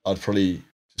appeared, I'd probably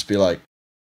just be like,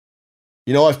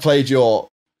 I've played your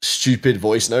stupid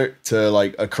voice note to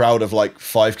like a crowd of like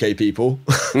 5K people.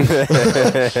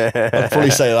 I'd probably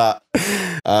say that,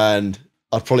 and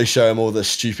I'd probably show him all the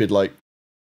stupid like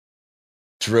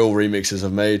drill remixes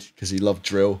I've made because he loved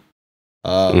drill.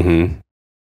 I'll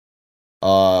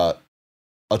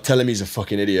tell him he's a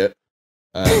fucking idiot.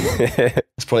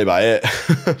 That's probably about it.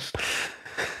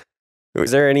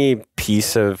 Was there any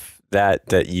piece of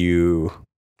that you,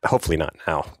 hopefully not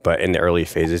now, but in the early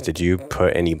phases, did you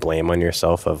put any blame on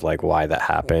yourself of like why that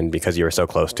happened because you were so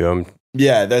close to him?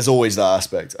 Yeah, there's always that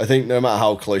aspect. I think no matter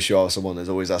how close you are with someone, there's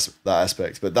always that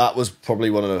aspect. But that was probably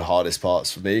one of the hardest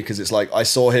parts for me because it's like I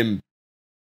saw him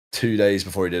 2 days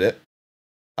before he did it,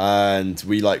 and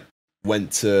we like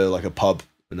went to like a pub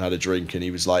and had a drink, and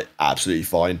he was like absolutely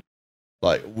fine.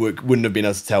 Like wouldn't have been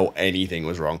able to tell anything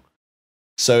was wrong.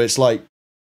 So it's like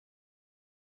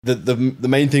the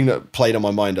main thing that played on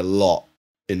my mind a lot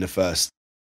in the first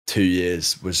 2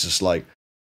 years was just like,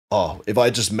 oh, if I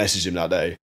just messaged him that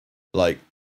day, like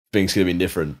things could have been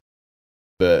different.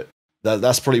 But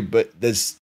that's probably, but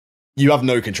you have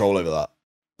no control over that.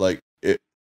 Like it,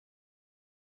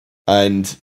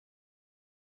 and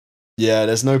yeah,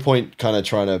 there's no point kind of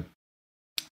trying to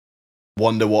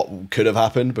wonder what could have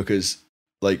happened because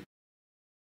like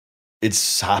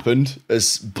it's happened.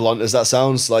 As blunt as that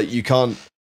sounds, like you can't,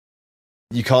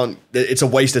 it's a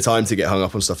waste of time to get hung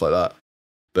up on stuff like that.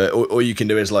 But all you can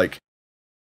do is like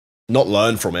not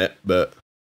learn from it, but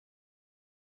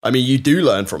I mean you do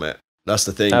learn from it. That's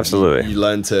the thing. Absolutely. You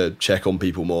learn to check on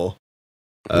people more.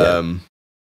 Do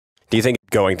you think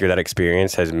going through that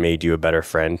experience has made you a better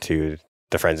friend to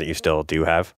the friends that you still do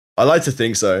have? I like to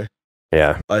think so.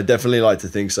 Yeah. I definitely like to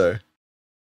think so.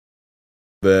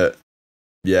 But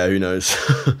yeah, who knows?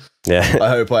 Yeah. I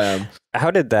hope I am.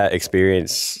 How did that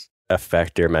experience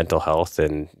affect your mental health?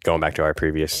 And going back to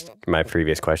my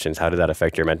previous questions, how did that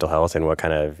affect your mental health, and what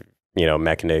kind of, you know,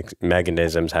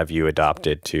 mechanisms have you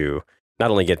adopted to not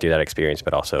only get through that experience,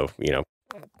 but also, you know,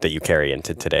 that you carry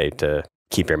into today to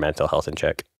keep your mental health in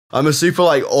check? I'm a super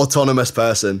like autonomous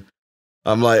person.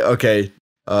 I'm like, okay,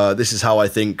 this is how I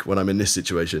think when I'm in this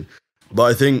situation. But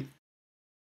I think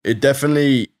it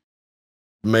definitely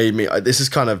made me, this is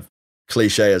kind of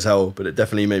cliche as hell, but it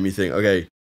definitely made me think, okay,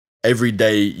 every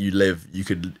day you live, it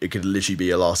could literally be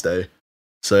your last day.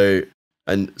 So,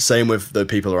 and same with the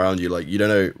people around you, like you don't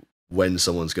know when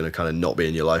someone's going to kind of not be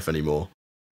in your life anymore.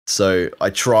 So I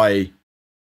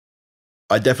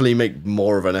definitely make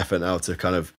more of an effort now to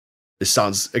kind of, this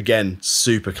sounds again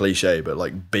super cliche, but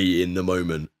like be in the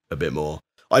moment a bit more.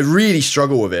 I really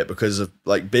struggle with it because of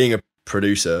like being a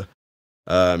producer.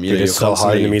 You know, you're so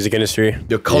hard in the music industry.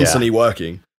 You're constantly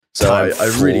working. So I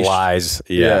really flies.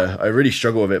 I really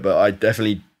struggle with it, but I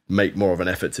definitely make more of an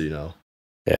effort to now.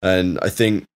 Yeah. And I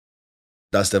think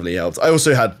that's definitely helped. I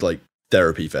also had like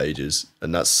therapy for ages,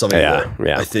 and that's something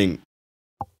that I think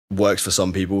works for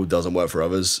some people, doesn't work for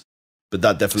others. But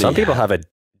that definitely some people have a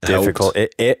difficult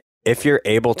if you're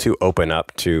able to open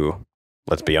up to,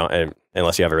 let's be honest,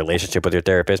 unless you have a relationship with your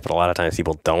therapist, but a lot of times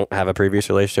people don't have a previous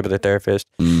relationship with their therapist.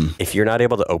 If you're not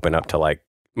able to open up to like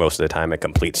most of the time a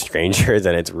complete stranger,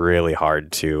 then it's really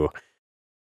hard to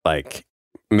like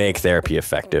make therapy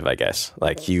effective, I guess.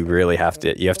 Like you really have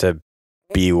to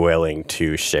be willing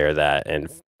to share that and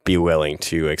be willing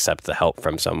to accept the help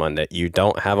from someone that you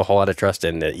don't have a whole lot of trust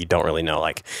in, that you don't really know.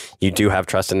 Like you do have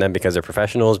trust in them because they're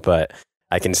professionals, but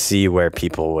I can see where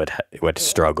people would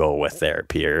struggle with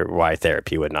therapy, or why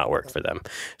therapy would not work for them.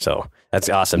 So that's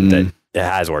awesome that it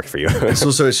has worked for you. It's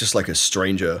just like a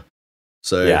stranger.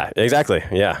 So yeah, exactly.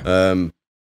 Yeah.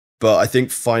 But I think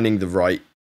finding the right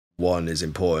one is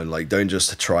important. Like, don't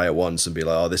just try it once and be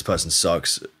like, oh, this person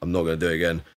sucks, I'm not going to do it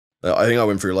again. I think I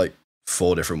went through like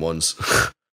 4 different ones.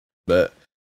 But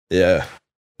yeah,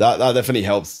 that definitely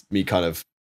helped me kind of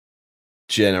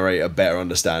generate a better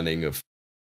understanding of,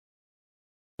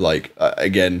 like,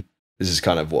 again, this is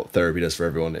kind of what therapy does for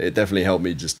everyone. It definitely helped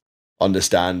me just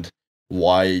understand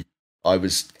why I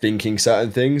was thinking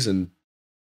certain things and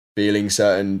feeling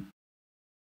certain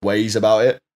ways about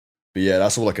it. But yeah,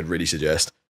 that's all I could really suggest.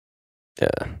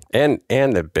 Yeah. And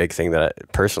the big thing that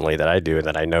I do, and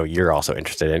that I know you're also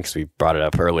interested in, because we brought it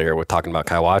up earlier with talking about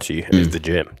Kaiwachi, is the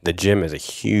gym. The gym is a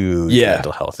huge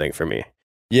mental health thing for me.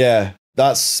 Yeah.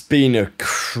 That's been a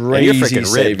crazy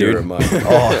savior of mine.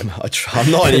 Oh, I'm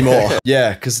not anymore.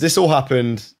 Yeah, because this all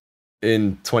happened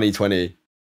in 2020.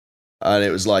 And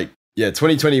it was like,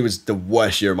 2020 was the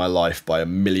worst year of my life by a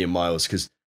million miles, because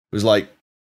it was like,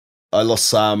 I lost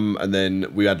Sam, and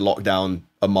then we had lockdown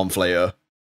a month later.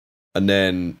 And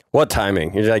then... What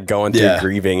timing? You're like going through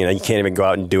grieving, and you can't even go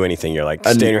out and do anything. You're like,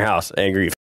 stay in your house and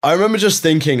grieve. I remember just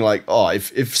thinking like, oh,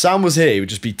 if Sam was here, he would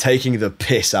just be taking the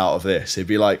piss out of this. He'd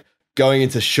be like going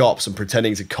into shops and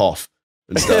pretending to cough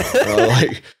and stuff.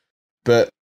 But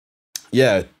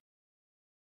yeah,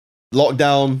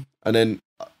 lockdown, and then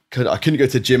I couldn't go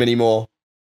to the gym anymore.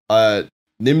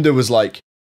 Nimda was like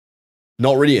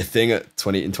not really a thing in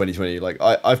 2020. Like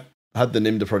I've had the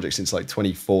Nimda project since like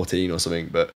 2014 or something,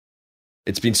 but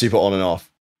it's been super on and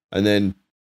off. And then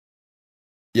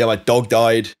my dog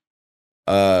died.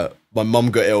 My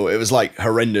mum got ill. It was like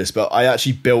horrendous, but I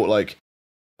actually built like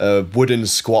a wooden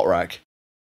squat rack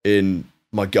in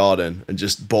my garden and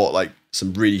just bought like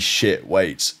some really shit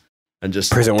weights and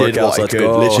just prison did workouts, what I could.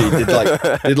 Literally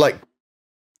did like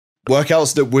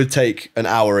workouts that would take an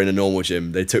hour in a normal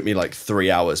gym. They took me like 3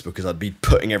 hours because I'd be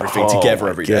putting everything together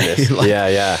every day. Like,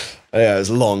 yeah, it was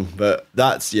long, but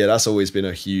that's always been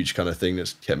a huge kind of thing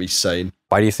that's kept me sane.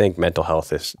 Why do you think mental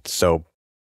health is so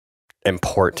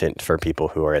important for people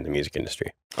who are in the music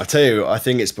industry? I tell you, I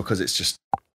think it's because it's just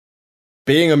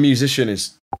being a musician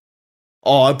is,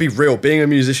 I'll be real, being a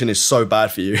musician is so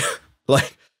bad for you.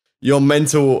 Like your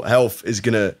mental health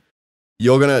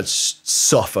you're gonna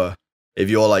suffer if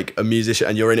you're like a musician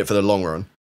and you're in it for the long run.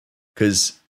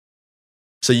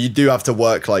 So you do have to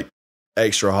work like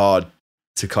extra hard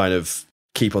to kind of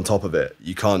keep on top of it.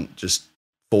 You can't just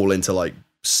fall into like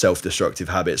self-destructive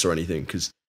habits or anything,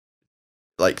 because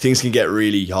like things can get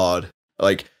really hard.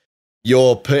 Like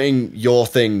you're putting your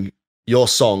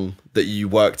song that you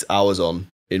worked hours on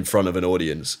in front of an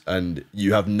audience, and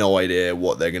you have no idea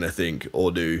what they're going to think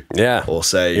or do or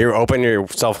say. You're opening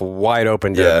yourself wide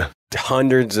open to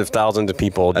hundreds of thousands of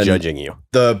people judging you.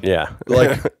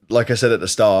 Like I said at the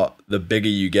start, the bigger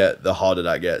you get, the harder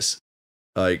that gets.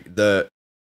 Like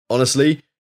honestly,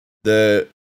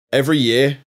 every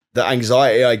year, the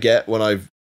anxiety I get when I've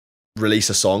release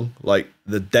a song, like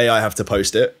the day I have to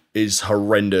post it is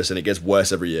horrendous and it gets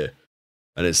worse every year.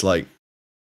 And it's like,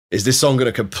 is this song going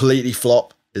to completely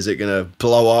flop? Is it going to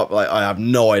blow up? Like, I have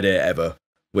no idea ever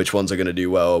which ones are going to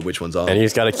do well, or which ones aren't. And you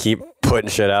just got to keep putting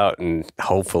shit out, and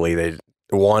hopefully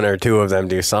one or two of them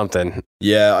do something.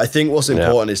 Yeah, I think what's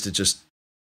important is to just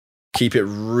keep it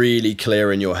really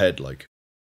clear in your head, like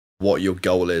what your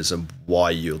goal is and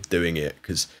why you're doing it.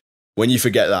 Because when you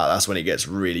forget that, that's when it gets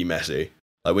really messy.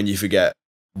 Like when you forget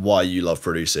why you love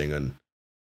producing, and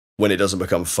when it doesn't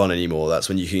become fun anymore, that's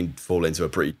when you can fall into a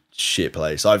pretty shit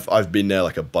place. I've been there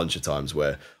like a bunch of times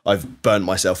where I've burnt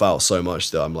myself out so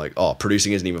much that I'm like, oh,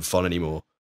 producing isn't even fun anymore.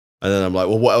 And then I'm like,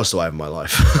 well, what else do I have in my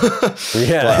life?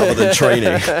 Yeah. Like, other than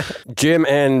training. Gym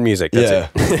and music. That's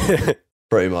it.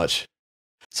 Pretty much.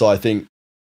 So I think,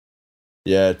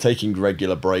 yeah, taking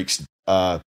regular breaks.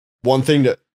 One thing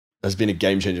that has been a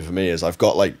game changer for me is I've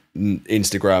got like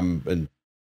Instagram and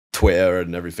Twitter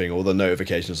and everything, all the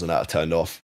notifications and that are turned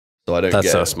off. So I don't That's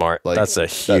get, so smart. like, that's a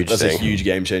huge that's thing. a huge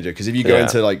game changer. Because if you go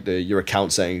into like your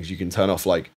account settings, you can turn off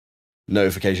like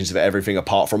notifications of everything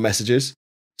apart from messages,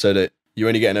 so that you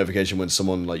only get a notification when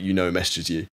someone like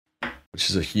messages you, which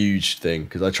is a huge thing.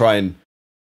 Because I try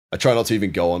not to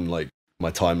even go on like my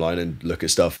timeline and look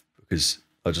at stuff, because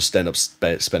I just end up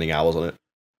spending hours on it.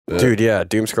 Dude, yeah,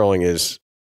 doom scrolling is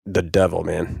the devil,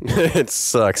 man. It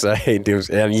sucks. I hate doom.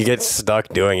 And you get stuck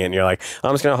doing it, and you're like,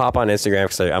 I'm just gonna hop on Instagram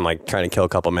because I'm like trying to kill a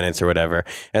couple minutes or whatever.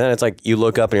 And then it's like you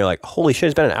look up and you're like, holy shit,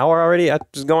 it's been an hour already. I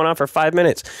was going on for 5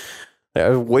 minutes.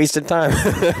 I wasted time.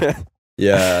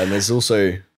 Yeah, and there's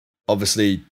also a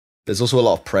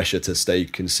lot of pressure to stay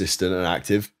consistent and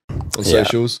active on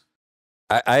socials.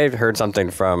 I heard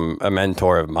something from a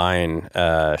mentor of mine.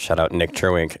 Shout out Nick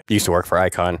Cherwink. Used to work for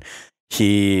Icon.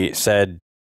 He said,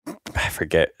 I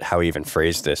forget how he even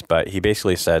phrased this, but he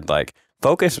basically said, like,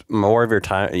 focus more of your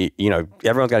time.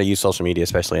 Everyone's got to use social media,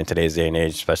 especially in today's day and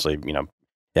age, especially,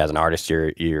 as an artist,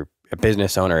 you're a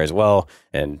business owner as well,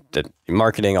 and the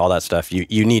marketing, all that stuff,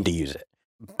 you need to use it.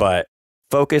 But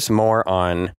focus more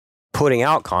on putting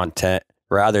out content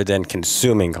rather than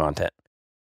consuming content,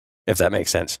 if that makes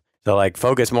sense. So, like,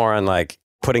 focus more on, like,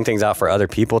 putting things out for other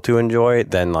people to enjoy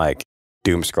than, like,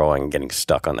 doom scrolling and getting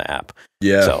stuck on the app.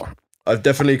 Yeah. So I've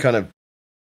definitely kind of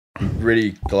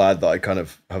really glad that I kind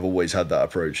of have always had that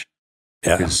approach.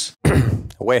 Yeah. Because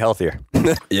way healthier.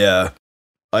 Yeah.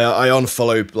 I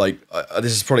unfollow, like,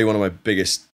 this is probably one of my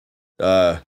biggest,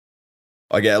 I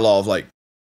get a lot of, like,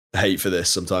 hate for this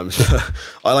sometimes.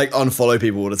 I, like, unfollow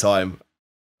people all the time.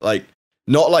 Like,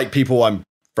 not, like, people I'm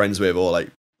friends with or, like,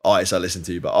 artists I listen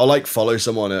to, but I'll, like, follow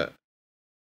someone that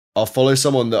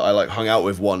I, like, hung out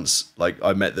with once. Like,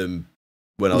 I met them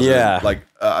when I was at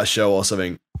a show or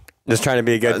something. Just trying to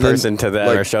be a good person to them,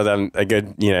 like, or show them a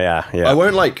good, yeah. I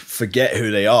won't, like, forget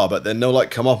who they are, but then they'll,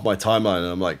 like, come off my timeline and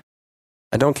I'm like,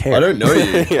 I don't care. I don't know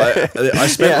you. Yeah. I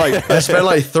spent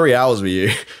like 3 hours with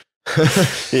you.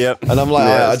 Yep. And I'm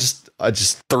like, I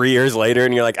just 3 years later,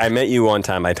 and you're like, I met you one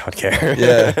time. I don't care.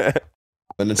 Yeah.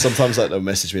 And then sometimes, like, they'll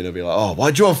message me and they'll be like, oh,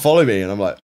 why'd you unfollow me? And I'm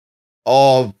like,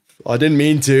 oh, I didn't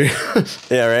mean to.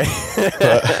 Yeah, right.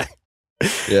 But,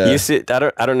 yeah. You see,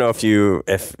 I don't know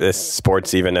if this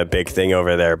sport's even a big thing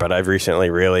over there, but I've recently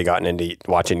really gotten into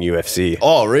watching UFC.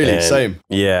 Oh, really? And same.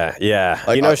 Yeah.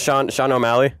 Like, Sean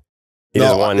O'Malley?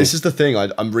 This is the thing.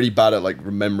 I'm really bad at, like,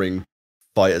 remembering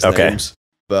fighters' names,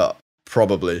 but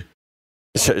probably.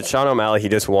 Sean O'Malley, he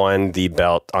just won the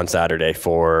belt on Saturday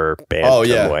for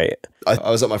bantamweight.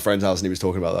 I was at my friend's house and he was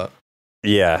talking about that.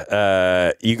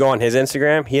 Yeah. You go on his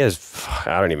Instagram, he has,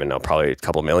 I don't even know, probably a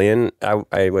couple million,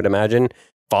 I would imagine,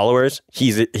 followers.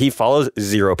 He follows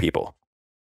 0 people.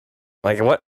 Like,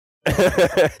 what?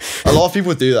 A lot of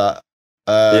people do that.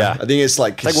 I think it's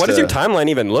like what does your timeline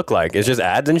even look like? It's just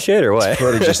ads and shit, or what? It's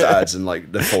probably just ads and, like,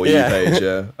 the For You page.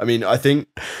 Yeah. I mean, I think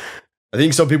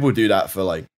some people do that for,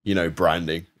 like,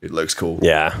 branding. It looks cool.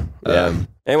 Yeah. And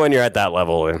when you're at that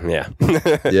level, yeah.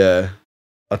 Yeah.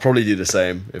 I'd probably do the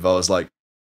same if I was, like,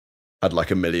 had, like,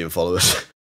 1 million followers.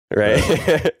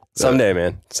 Right. Someday,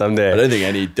 man. Someday. I don't think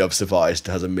any dubstep artist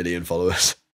has 1 million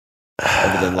followers.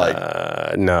 Other than,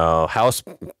 like, no, house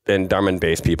and drum and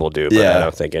bass people do, but I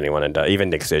don't think anyone does. Even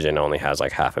Decision only has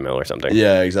like 500,000 or something.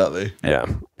 Yeah, exactly. Yeah.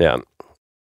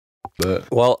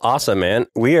 But, well, awesome, man.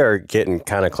 We are getting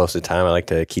kind of close to time. I like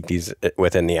to keep these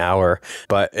within the hour,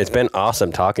 but it's been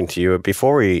awesome talking to you.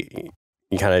 Before we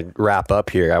kind of wrap up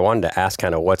here, I wanted to ask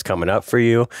kind of what's coming up for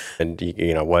you, and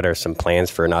what are some plans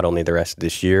for not only the rest of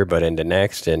this year but into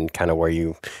next, and kind of where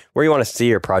you want to see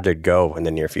your project go in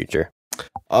the near future.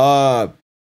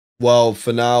 Well,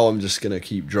 for now, I'm just gonna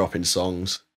keep dropping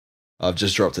songs. I've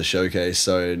just dropped a showcase,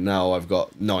 so now I've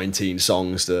got 19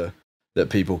 songs that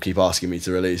people keep asking me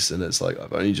to release, and it's like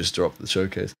I've only just dropped the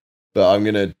showcase, but I'm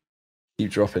gonna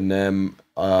keep dropping them.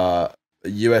 A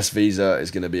US visa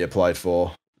is gonna be applied for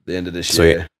at the end of this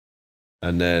year,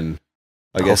 and then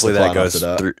I guess hopefully the plan that goes after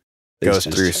that through. Goes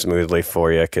through smoothly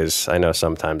for you, because I know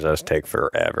sometimes those take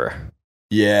forever.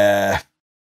 Yeah.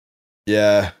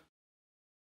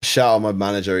 Shout out my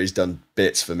manager, he's done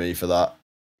bits for me for that.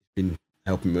 Been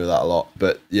helping me with that a lot.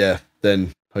 But yeah,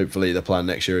 then hopefully the plan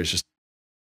next year is just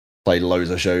play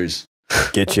loads of shows.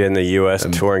 Get you in the US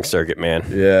touring circuit, man.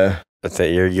 Yeah. That's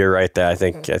it. You're right there. I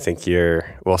think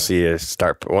we'll see you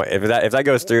start if that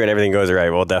goes through and everything goes right.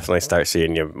 We'll definitely start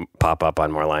seeing you pop up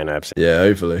on more lineups. Yeah,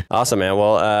 hopefully. Awesome, man.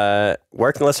 Well,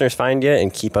 where can listeners find you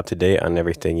and keep up to date on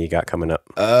everything you got coming up?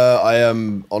 I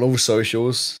am on all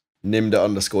socials,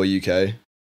 Nimda_UK.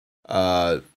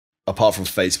 Apart from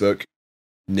Facebook,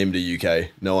 Nimda UK.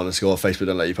 No underscore. Facebook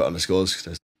don't let you put underscores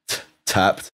because they're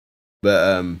tapped.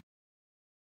 But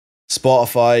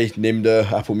Spotify, Nimda,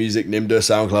 Apple Music, Nimda,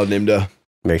 SoundCloud, Nimda.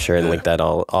 Make sure and link that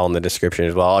all in the description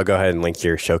as well. I'll go ahead and link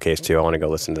your showcase too. I want to go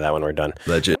listen to that when we're done.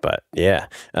 Legit. But yeah.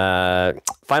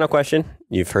 Final question.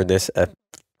 You've heard this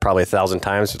probably 1,000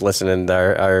 times listening to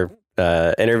our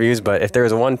interviews, but if there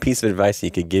was one piece of advice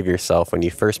you could give yourself when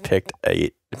you first picked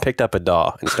up a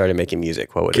DAW and started making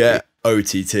music, what would it be?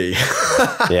 OTT.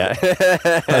 Yeah.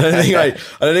 I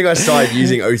don't think I started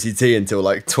using OTT until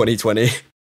like 2020.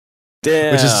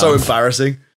 Damn. Which is so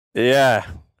embarrassing. Yeah.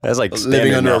 That's like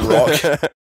living under a rock.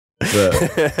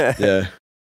 But, yeah.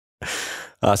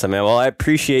 Awesome, man. Well, I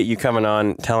appreciate you coming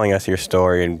on, telling us your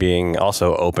story, and being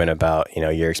also open about,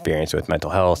 your experience with mental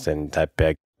health and that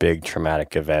big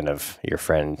traumatic event of your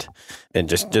friend, and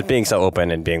just being so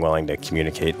open and being willing to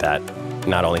communicate that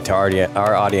not only to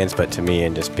our audience, but to me,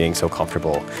 and just being so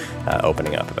comfortable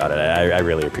opening up about it. I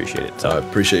really appreciate it. So I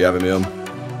appreciate you having me on.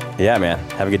 Yeah, man.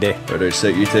 Have a good day.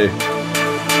 Sick, you too.